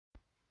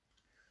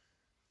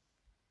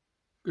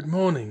Good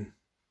morning.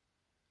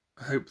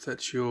 I hope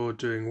that you're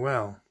doing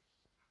well.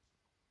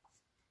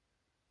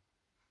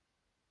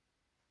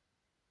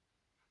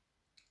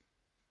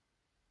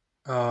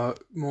 Our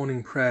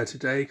morning prayer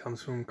today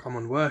comes from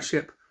Common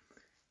Worship,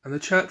 and the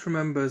Church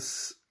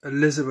remembers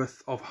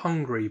Elizabeth of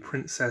Hungary,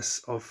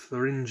 Princess of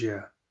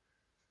Thuringia,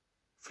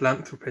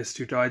 philanthropist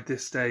who died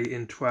this day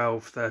in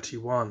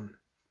 1231.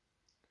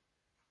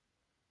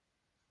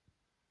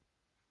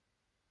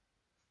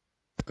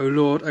 O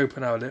Lord,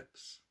 open our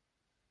lips,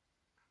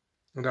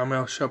 and our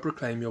mouth shall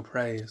proclaim your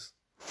praise.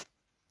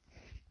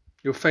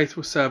 Your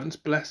faithful servants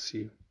bless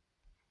you.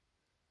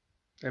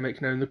 They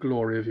make known the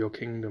glory of your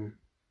kingdom.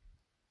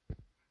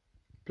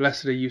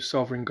 Blessed are you,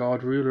 sovereign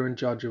God, ruler and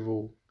judge of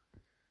all.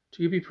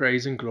 To you be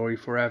praise and glory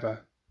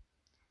forever.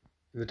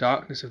 In the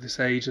darkness of this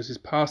age that is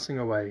passing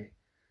away,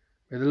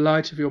 may the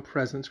light of your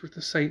presence, which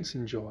the saints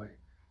enjoy,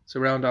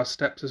 surround our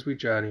steps as we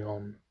journey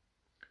on.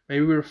 May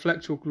we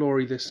reflect your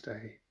glory this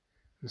day,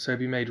 and so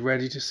be made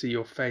ready to see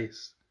your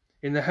face,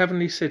 in the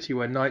heavenly city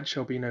where night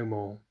shall be no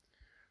more.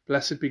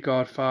 Blessed be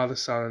God, Father,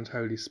 Son, and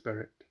Holy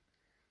Spirit.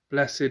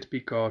 Blessed be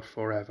God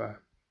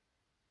forever.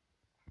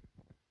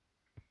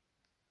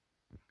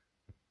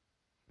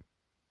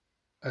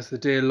 As the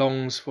deer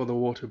longs for the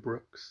water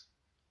brooks,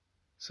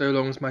 so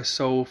longs my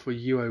soul for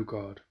you, O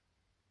God.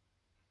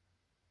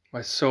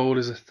 My soul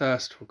is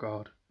athirst for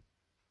God,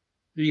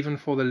 even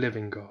for the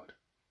living God.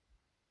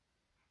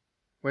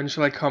 When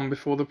shall I come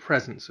before the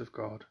presence of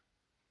God?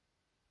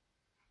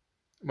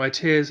 My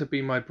tears have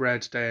been my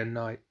bread day and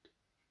night,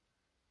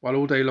 while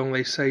all day long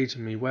they say to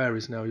me, where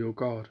is now your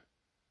God?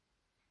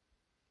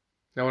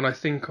 Now when I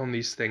think on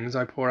these things,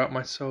 I pour out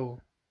my soul.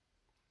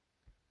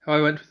 How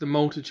I went with the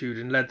multitude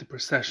and led the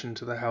procession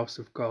to the house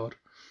of God,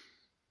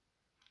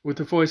 with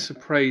the voice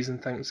of praise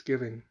and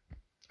thanksgiving,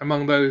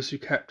 among those who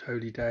kept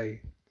holy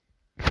day.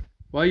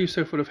 Why are you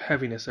so full of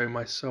heaviness, O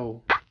my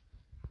soul?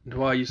 And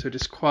why are you so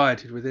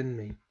disquieted within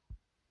me?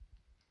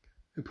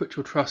 O put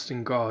your trust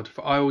in God,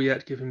 for I will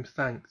yet give him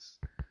thanks,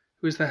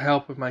 who is the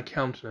help of my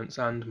countenance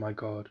and my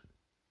God.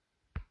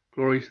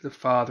 Glory to the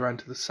Father, and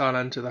to the Son,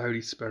 and to the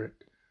Holy Spirit,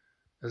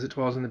 as it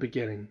was in the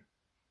beginning,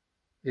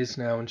 is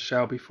now, and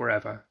shall be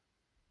forever.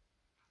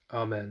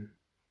 Amen.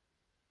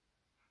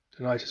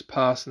 The night has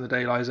passed and the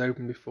day lies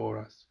open before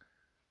us.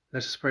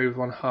 Let us pray with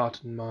one heart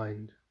and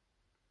mind.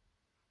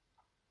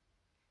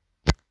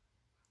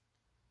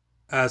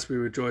 As we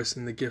rejoice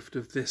in the gift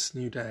of this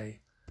new day,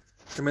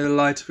 so may the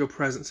light of your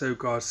presence, O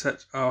God,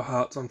 set our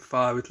hearts on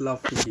fire with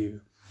love for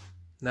you,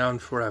 now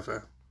and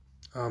forever.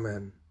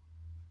 Amen.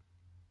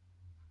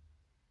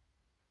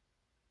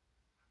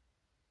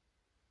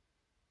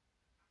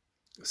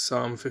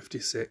 Psalm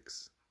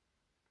 56.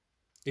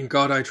 In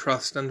God I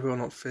trust and will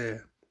not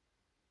fear.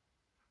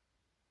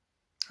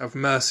 Have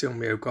mercy on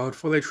me, O God,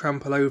 for they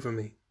trample over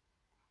me.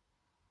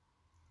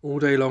 All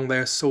day long they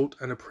assault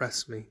and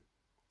oppress me.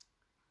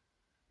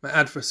 My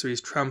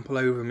adversaries trample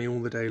over me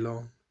all the day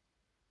long.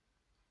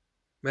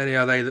 Many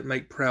are they that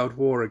make proud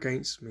war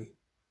against me.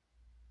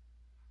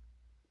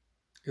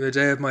 In the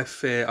day of my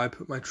fear I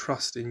put my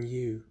trust in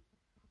you,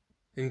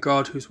 in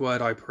God whose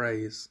word I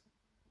praise.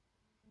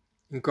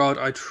 In God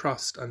I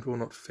trust and will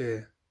not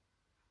fear,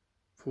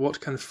 for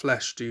what can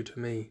flesh do to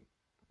me?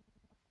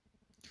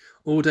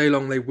 All day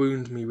long they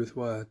wound me with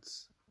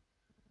words.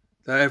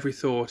 Their every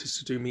thought is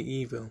to do me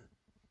evil.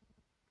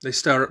 They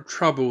stir up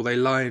trouble, they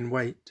lie in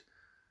wait.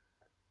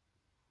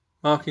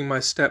 Marking my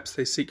steps,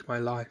 they seek my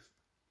life.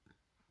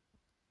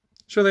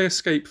 Shall they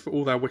escape for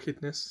all their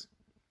wickedness?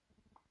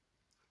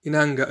 In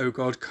anger, O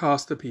God,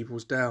 cast the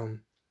peoples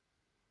down.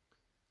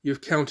 You have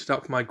counted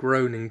up my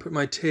groaning, put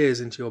my tears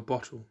into your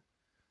bottle.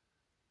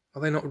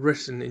 Are they not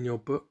written in your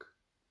book?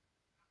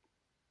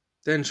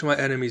 Then shall my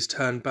enemies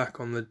turn back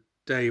on the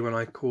day when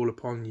I call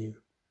upon you.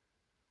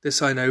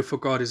 This I know, for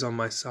God is on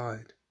my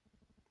side.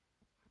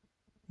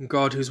 In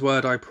God whose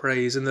word I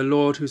praise, in the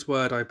Lord whose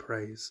word I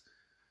praise.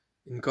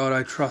 In God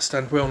I trust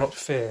and will not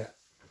fear.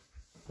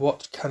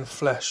 What can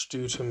flesh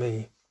do to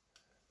me?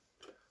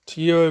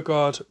 To you, O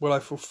God, will I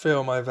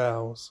fulfill my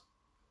vows.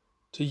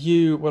 To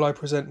you will I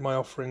present my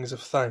offerings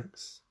of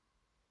thanks.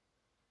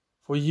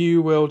 For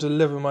you will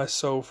deliver my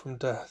soul from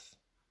death,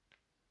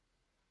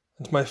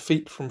 and my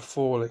feet from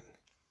falling,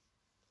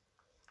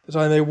 that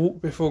I may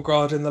walk before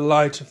God in the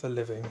light of the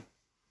living.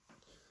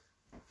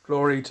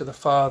 Glory to the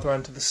Father,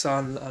 and to the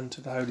Son, and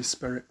to the Holy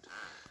Spirit,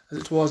 as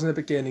it was in the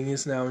beginning,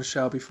 is now, and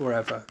shall be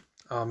forever.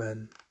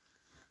 Amen.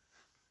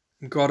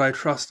 In God I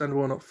trust and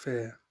will not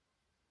fear.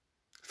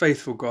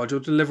 Faithful God,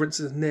 your deliverance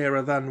is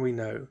nearer than we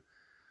know.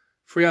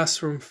 Free us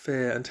from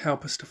fear and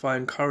help us to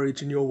find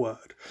courage in your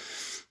word.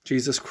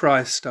 Jesus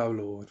Christ our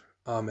Lord.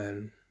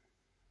 Amen.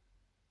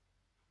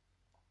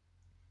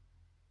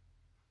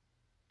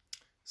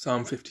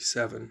 Psalm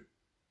 57.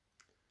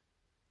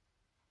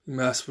 Be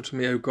merciful to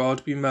me, O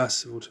God, be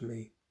merciful to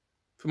me,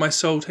 for my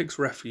soul takes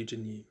refuge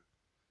in you.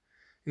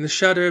 In the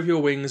shadow of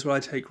your wings will I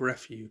take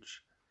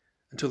refuge,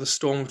 until the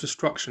storm of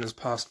destruction has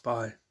passed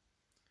by.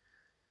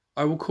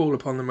 I will call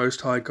upon the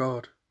Most High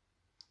God,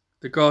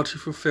 the God who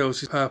fulfills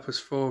his purpose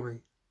for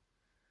me.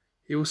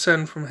 He will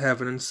send from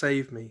heaven and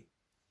save me,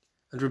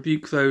 and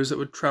rebuke those that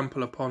would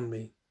trample upon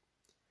me.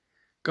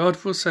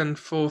 God will send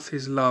forth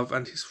his love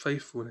and his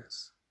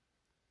faithfulness.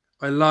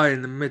 I lie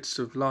in the midst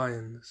of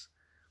lions,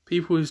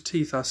 people whose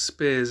teeth are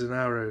spears and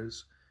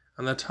arrows,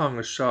 and their tongue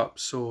a sharp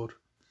sword.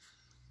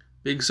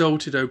 Be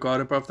exalted, O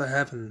God, above the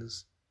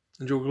heavens,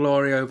 and your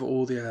glory over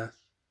all the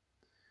earth.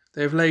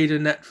 They have laid a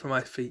net for my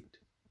feet.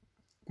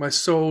 My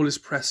soul is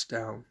pressed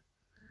down.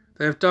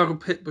 They have dug a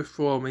pit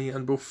before me,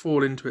 and will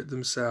fall into it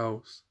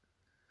themselves.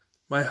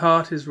 My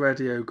heart is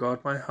ready, O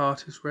God, my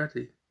heart is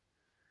ready.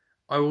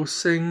 I will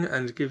sing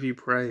and give you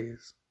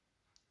praise.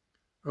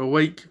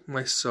 Awake,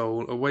 my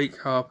soul, awake,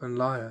 harp and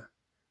lyre,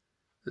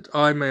 that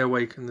I may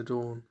awaken the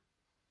dawn.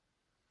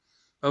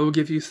 I will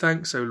give you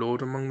thanks, O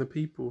Lord, among the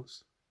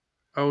peoples.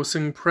 I will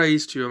sing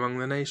praise to you among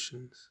the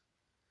nations.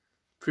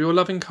 For your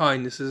loving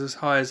kindness is as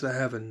high as the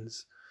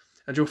heavens,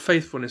 and your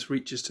faithfulness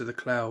reaches to the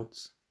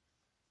clouds.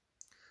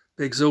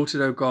 Be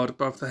exalted, O God,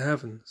 above the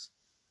heavens,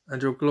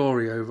 and your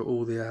glory over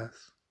all the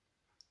earth.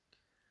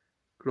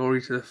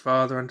 Glory to the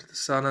Father, and to the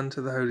Son, and to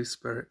the Holy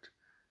Spirit,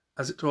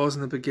 as it was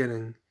in the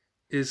beginning,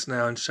 is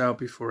now, and shall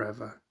be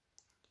forever.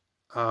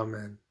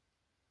 Amen.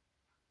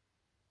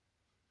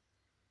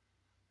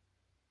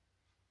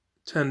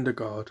 Tender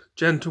God,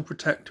 gentle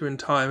protector in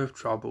time of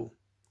trouble,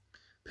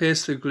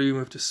 pierce the gloom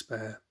of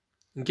despair,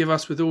 and give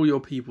us with all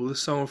your people the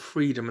song of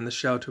freedom and the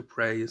shout of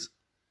praise.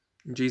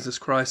 In Jesus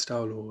Christ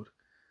our Lord.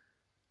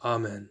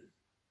 Amen.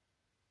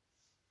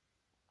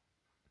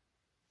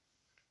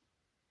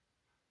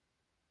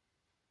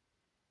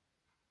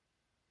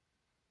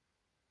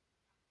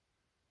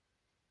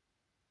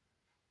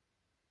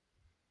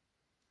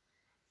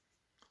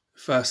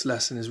 The first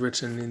lesson is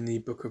written in the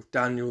book of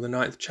Daniel, the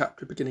 9th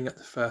chapter, beginning at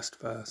the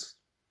first verse.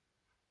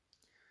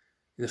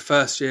 In the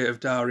first year of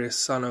Darius,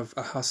 son of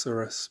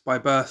Ahasuerus, by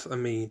birth a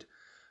Mede,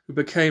 who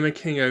became a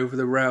king over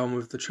the realm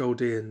of the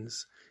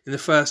Chaldeans, in the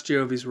first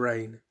year of his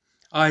reign,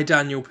 I,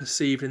 Daniel,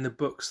 perceived in the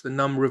books the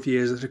number of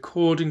years that,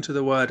 according to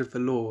the word of the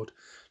Lord,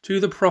 to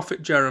the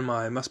prophet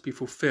Jeremiah must be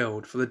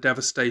fulfilled for the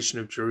devastation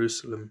of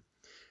Jerusalem,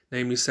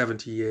 namely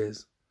 70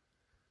 years.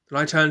 Then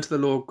I turned to the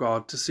Lord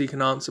God to seek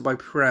an answer by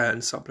prayer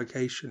and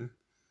supplication.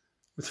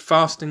 With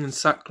fasting and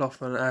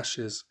sackcloth and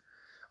ashes,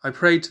 I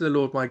prayed to the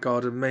Lord my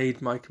God and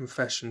made my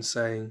confession,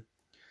 saying,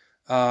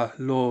 Ah,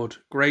 Lord,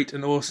 great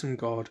and awesome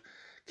God,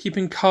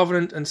 keeping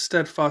covenant and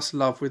steadfast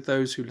love with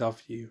those who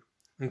love you,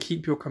 and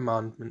keep your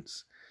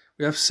commandments,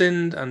 we have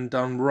sinned and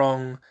done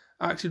wrong,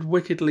 acted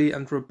wickedly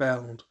and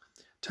rebelled,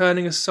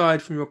 turning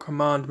aside from your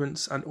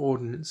commandments and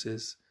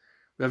ordinances.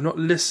 We have not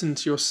listened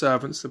to your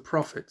servants the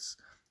prophets,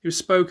 who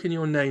spoke in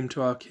your name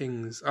to our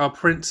kings, our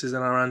princes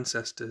and our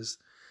ancestors,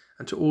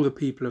 and to all the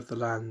people of the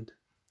land.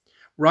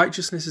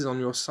 Righteousness is on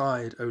your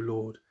side, O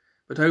Lord,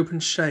 but open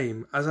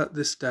shame, as at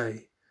this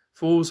day,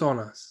 falls on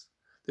us,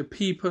 the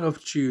people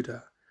of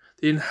Judah,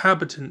 the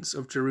inhabitants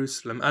of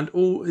Jerusalem, and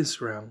all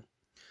Israel,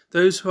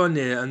 those who are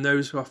near and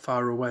those who are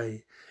far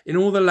away, in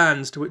all the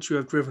lands to which you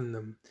have driven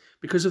them,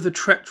 because of the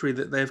treachery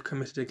that they have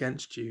committed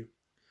against you.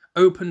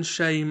 Open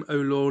shame, O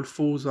Lord,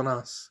 falls on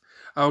us,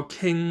 our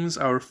kings,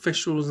 our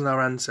officials, and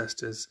our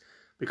ancestors,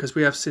 because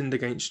we have sinned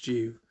against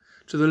you.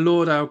 To the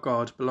Lord our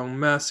God belong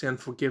mercy and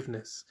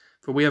forgiveness,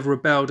 for we have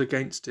rebelled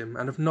against him,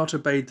 and have not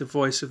obeyed the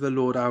voice of the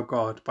Lord our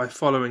God by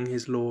following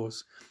his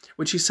laws,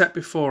 which he set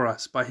before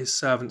us by his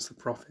servants the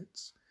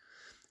prophets.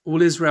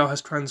 All Israel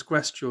has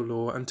transgressed your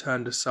law and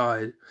turned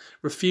aside,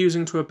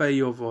 refusing to obey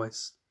your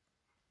voice.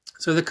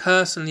 So the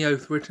curse and the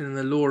oath written in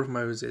the law of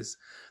Moses,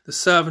 the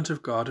servant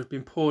of God, have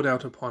been poured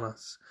out upon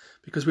us,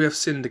 because we have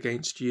sinned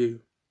against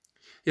you.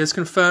 He has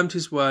confirmed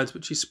his words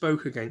which he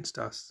spoke against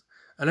us,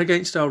 and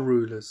against our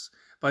rulers,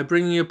 by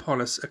bringing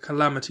upon us a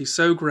calamity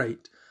so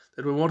great,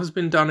 that when what has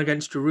been done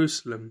against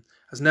Jerusalem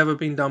has never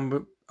been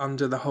done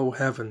under the whole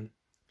heaven.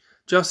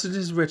 Just as it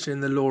is written in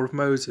the law of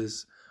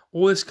Moses,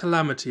 all this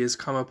calamity has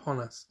come upon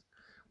us.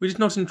 We did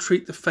not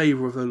entreat the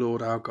favour of the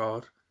Lord our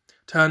God,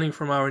 turning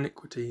from our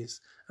iniquities,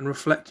 and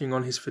reflecting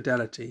on his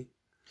fidelity.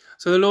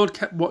 So the Lord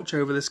kept watch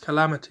over this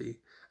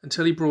calamity,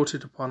 until he brought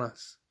it upon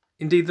us.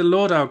 Indeed, the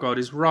Lord our God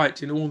is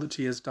right in all that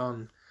he has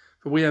done,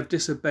 for we have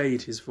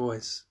disobeyed his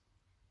voice.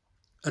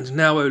 And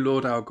now, O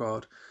Lord our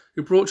God,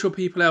 who brought your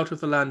people out of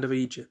the land of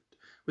Egypt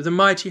with a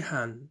mighty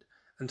hand,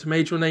 and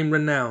made your name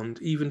renowned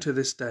even to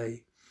this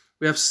day,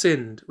 we have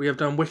sinned, we have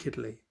done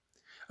wickedly.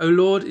 O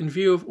Lord, in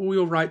view of all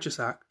your righteous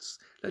acts,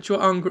 let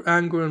your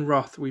anger and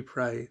wrath, we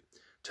pray,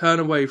 turn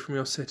away from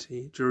your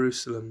city,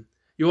 Jerusalem,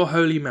 your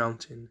holy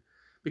mountain,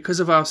 because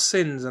of our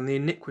sins and the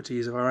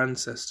iniquities of our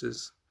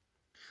ancestors.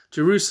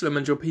 Jerusalem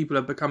and your people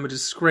have become a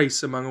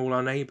disgrace among all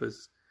our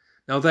neighbours.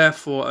 Now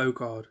therefore, O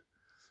God,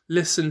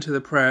 listen to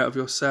the prayer of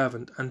your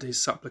servant and to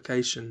his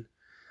supplication,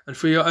 and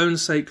for your own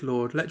sake,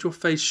 Lord, let your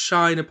face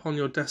shine upon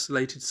your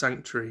desolated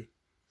sanctuary.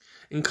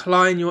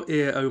 Incline your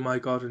ear, O my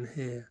God, and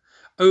hear.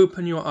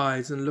 Open your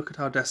eyes and look at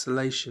our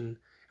desolation,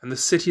 and the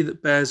city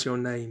that bears your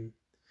name.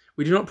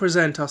 We do not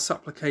present our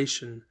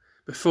supplication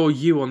before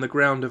you on the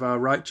ground of our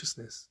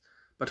righteousness,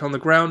 but on the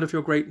ground of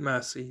your great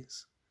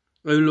mercies.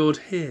 O Lord,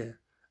 hear.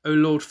 O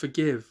Lord,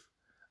 forgive.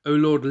 O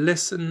Lord,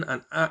 listen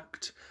and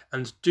act,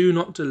 and do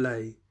not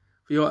delay,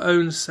 for your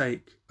own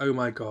sake, O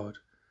my God,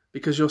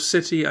 because your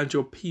city and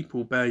your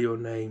people bear your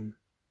name.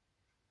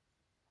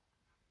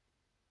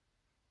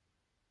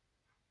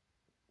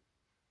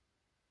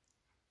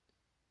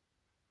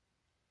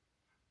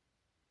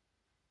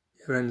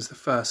 Here ends the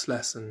first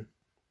lesson.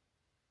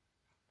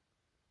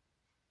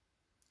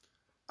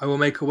 I will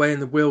make a way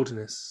in the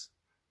wilderness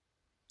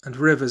and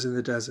rivers in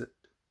the desert.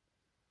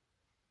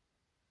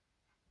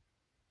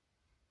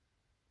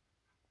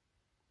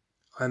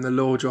 I am the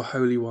Lord your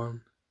Holy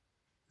One,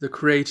 the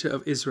Creator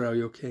of Israel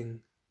your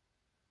King.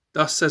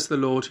 Thus says the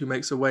Lord, who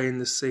makes a way in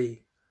the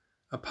sea,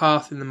 a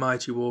path in the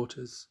mighty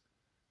waters.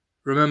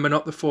 Remember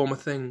not the former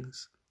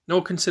things,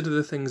 nor consider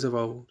the things of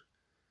old.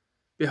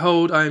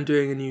 Behold, I am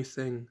doing a new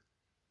thing.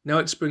 Now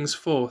it springs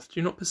forth, do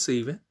you not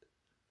perceive it?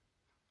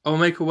 I will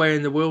make a way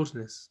in the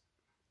wilderness,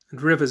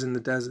 and rivers in the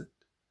desert,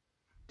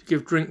 to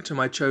give drink to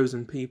my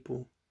chosen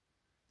people,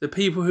 the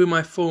people whom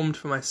I formed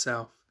for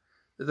myself,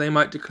 that they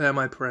might declare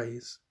my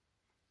praise.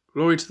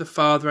 Glory to the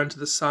Father, and to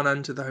the Son,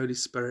 and to the Holy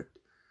Spirit,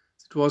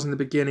 as it was in the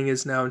beginning,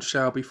 is now, and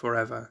shall be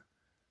forever.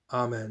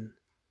 Amen.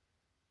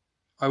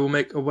 I will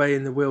make a way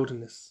in the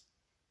wilderness,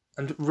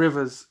 and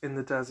rivers in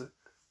the desert.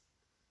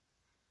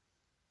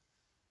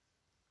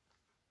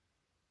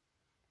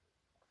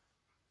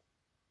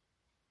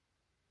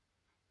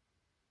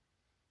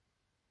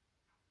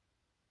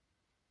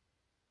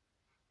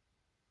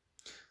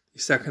 The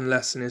second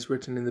lesson is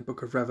written in the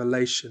book of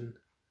Revelation,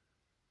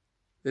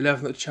 the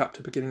 11th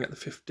chapter, beginning at the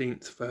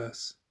 15th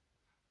verse.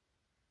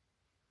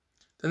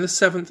 Then the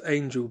seventh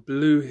angel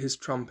blew his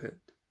trumpet,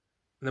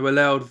 and there were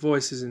loud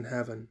voices in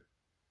heaven,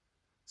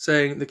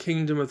 saying, The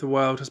kingdom of the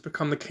world has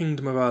become the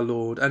kingdom of our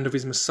Lord and of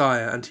his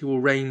Messiah, and he will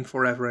reign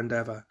forever and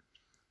ever.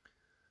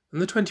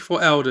 And the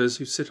 24 elders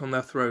who sit on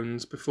their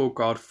thrones before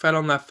God fell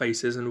on their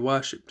faces and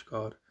worshipped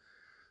God,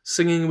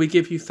 singing, We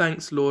give you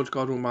thanks, Lord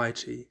God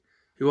Almighty,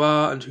 who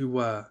are and who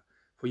were,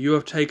 for you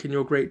have taken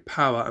your great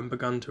power and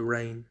begun to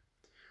reign.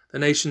 The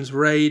nations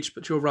rage,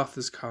 but your wrath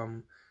has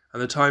come,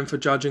 and the time for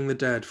judging the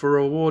dead, for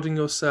rewarding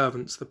your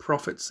servants, the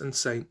prophets and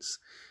saints,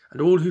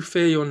 and all who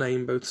fear your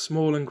name, both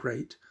small and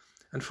great,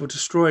 and for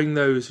destroying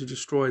those who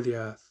destroy the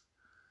earth.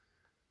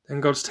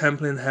 Then God's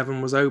temple in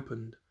heaven was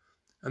opened,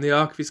 and the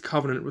ark of his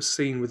covenant was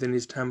seen within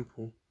his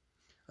temple.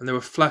 And there were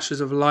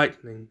flashes of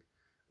lightning,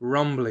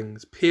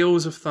 rumblings,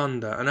 peals of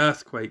thunder, an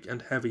earthquake,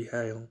 and heavy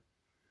hail.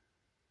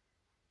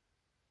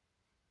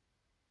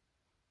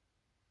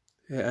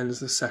 Here ends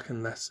the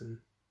second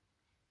lesson.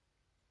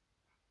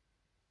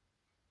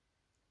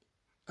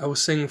 I will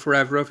sing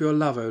forever of your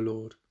love, O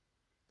Lord.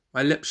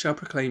 My lips shall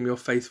proclaim your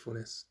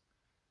faithfulness.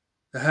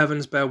 The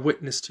heavens bear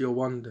witness to your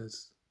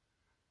wonders.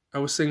 I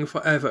will sing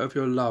forever of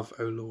your love,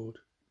 O Lord.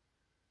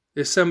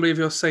 The assembly of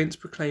your saints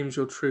proclaims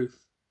your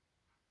truth.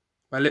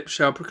 My lips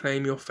shall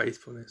proclaim your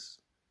faithfulness.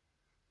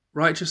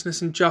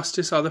 Righteousness and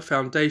justice are the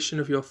foundation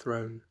of your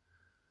throne.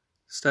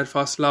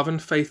 Steadfast love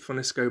and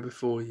faithfulness go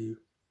before you.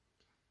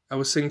 I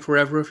will sing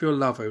forever of your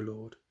love, O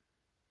Lord.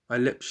 My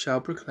lips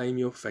shall proclaim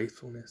your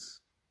faithfulness.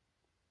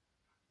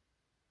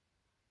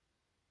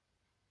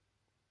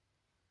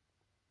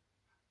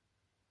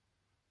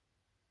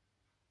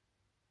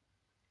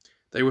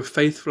 They were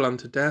faithful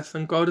unto death,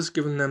 and God has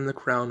given them the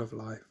crown of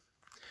life.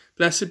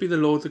 Blessed be the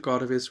Lord, the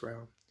God of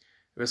Israel,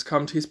 who has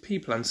come to his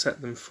people and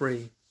set them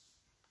free.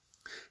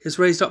 He has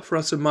raised up for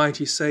us a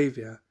mighty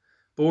Saviour,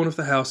 born of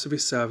the house of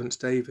his servant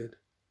David.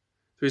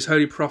 Through his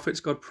holy prophets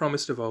God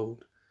promised of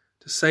old,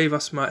 to save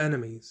us from our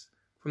enemies,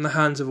 from the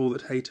hands of all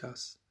that hate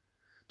us,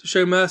 to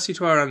show mercy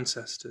to our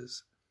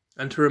ancestors,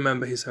 and to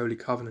remember his holy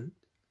covenant.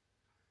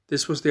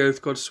 This was the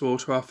oath God swore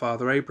to our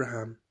father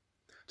Abraham,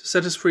 to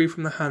set us free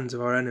from the hands of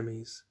our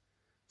enemies,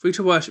 free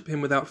to worship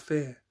him without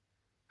fear,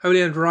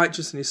 holy and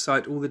righteous in his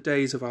sight all the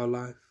days of our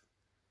life.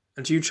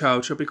 And you,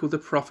 child, shall be called the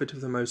prophet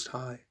of the Most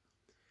High,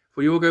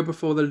 for you will go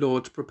before the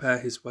Lord to prepare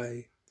his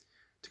way,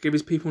 to give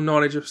his people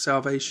knowledge of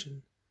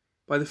salvation,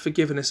 by the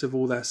forgiveness of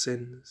all their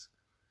sins.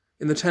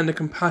 In the tender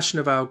compassion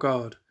of our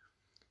God,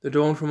 the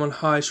dawn from on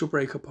high shall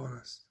break upon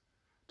us,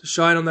 to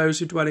shine on those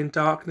who dwell in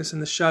darkness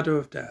and the shadow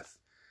of death,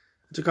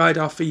 and to guide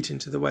our feet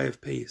into the way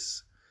of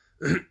peace.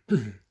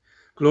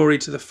 Glory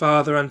to the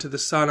Father, and to the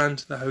Son, and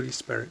to the Holy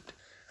Spirit,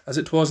 as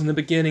it was in the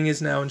beginning,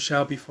 is now, and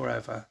shall be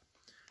forever.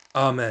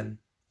 Amen.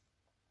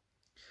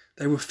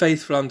 They were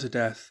faithful unto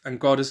death, and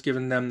God has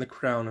given them the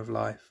crown of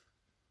life.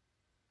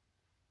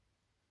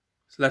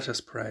 So let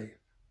us pray.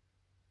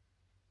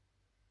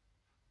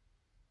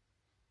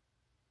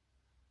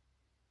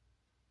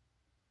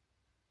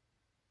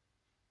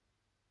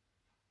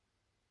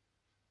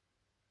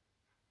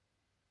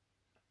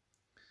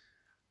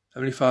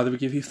 Heavenly Father, we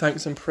give you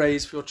thanks and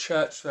praise for your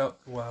church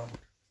throughout the world.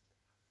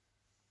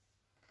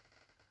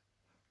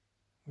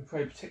 We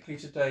pray particularly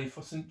today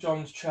for St.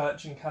 John's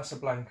Church in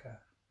Casablanca,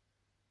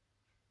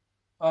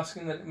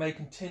 asking that it may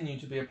continue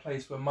to be a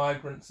place where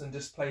migrants and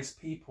displaced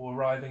people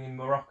arriving in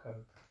Morocco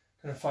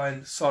can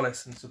find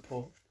solace and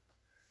support.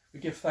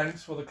 We give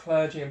thanks for the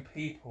clergy and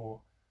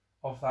people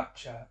of that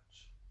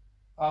church.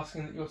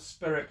 asking that your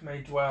Spirit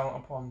may dwell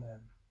upon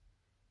them,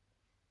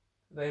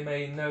 that they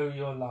may know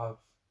your love,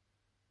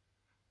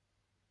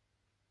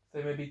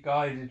 they may be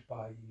guided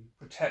by you,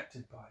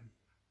 protected by you.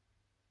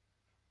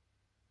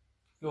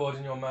 Lord,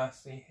 in your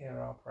mercy, hear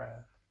our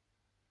prayer.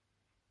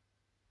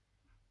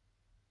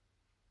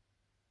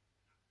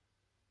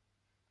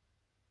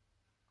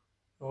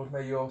 Lord,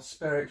 may your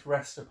Spirit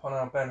rest upon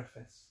our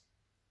benefice,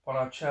 upon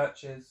our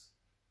churches,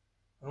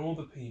 and all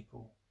the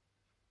people.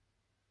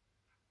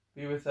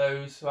 Be with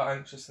those who are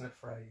anxious and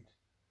afraid,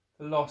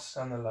 the lost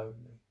and the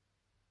lonely.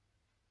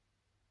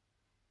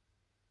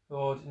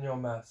 Lord, in your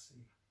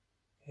mercy,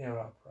 hear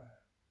our prayer.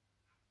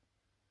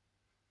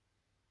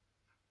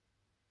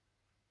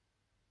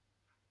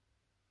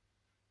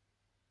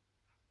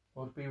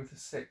 Lord, be with the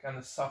sick and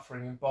the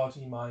suffering in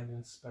body, mind,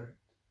 and spirit.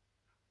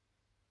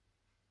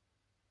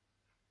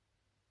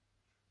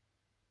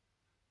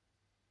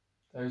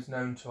 Those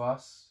known to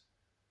us,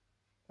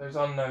 those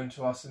unknown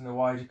to us in the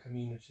wider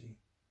community.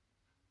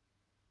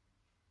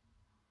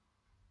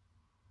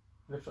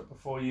 Lift up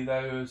before you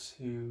those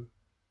who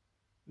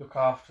look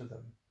after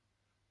them,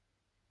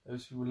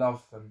 those who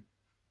love them.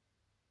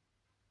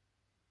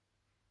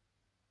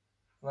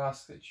 And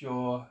ask that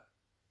your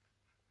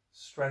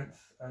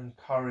strength and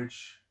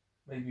courage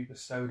may be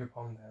bestowed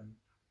upon them.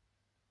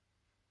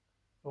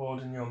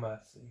 Lord, in your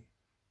mercy,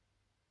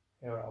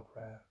 hear our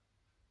prayer.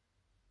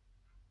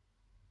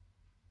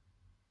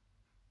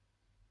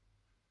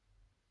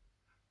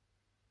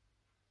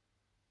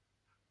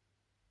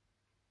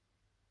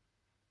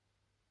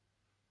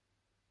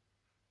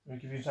 We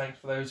give you thanks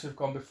for those who have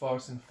gone before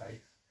us in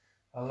faith,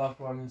 our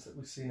loved ones that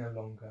we see no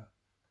longer.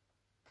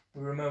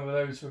 We remember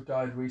those who have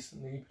died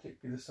recently,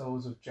 particularly the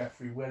souls of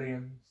Geoffrey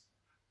Williams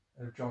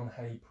and of John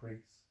Hay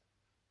Priest.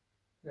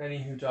 And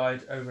any who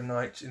died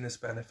overnight in this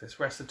benefice,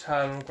 rest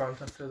eternal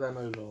grant unto them,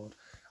 O Lord,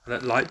 and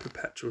let light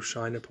perpetual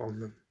shine upon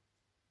them.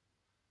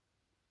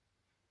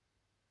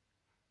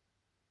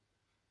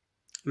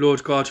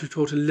 Lord God, who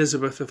taught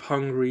Elizabeth of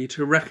Hungary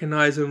to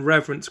recognise and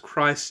reverence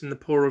Christ in the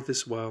poor of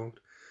this world,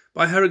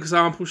 by her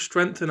example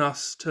strengthen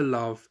us to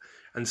love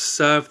and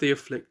serve the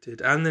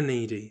afflicted and the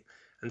needy,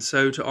 and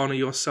so to honour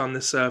your Son,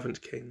 the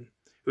servant King,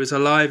 who is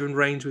alive and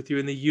reigns with you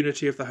in the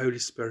unity of the Holy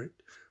Spirit,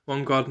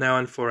 one God now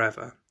and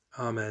forever.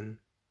 Amen.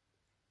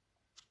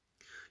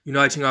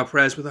 Uniting our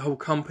prayers with the whole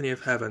company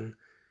of heaven,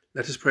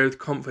 let us pray with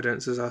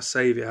confidence as our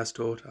Saviour has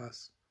taught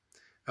us.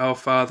 Our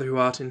Father who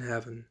art in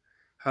heaven,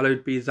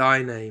 hallowed be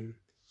thy name.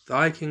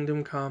 Thy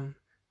kingdom come,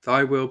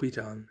 thy will be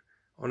done,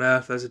 on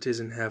earth as it is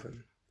in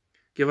heaven.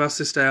 Give us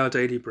this day our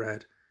daily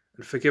bread,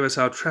 and forgive us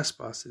our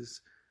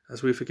trespasses,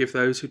 as we forgive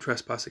those who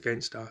trespass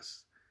against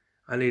us.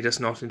 And lead us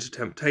not into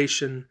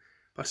temptation,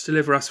 but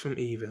deliver us from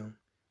evil.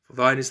 For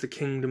thine is the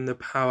kingdom, the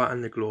power,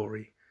 and the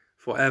glory,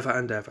 for ever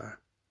and ever.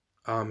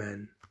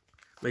 Amen.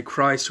 May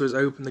Christ, who has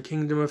opened the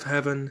kingdom of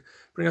heaven,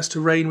 bring us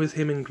to reign with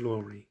him in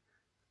glory.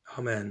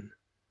 Amen.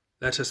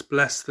 Let us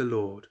bless the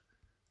Lord.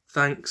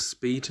 Thanks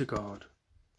be to God.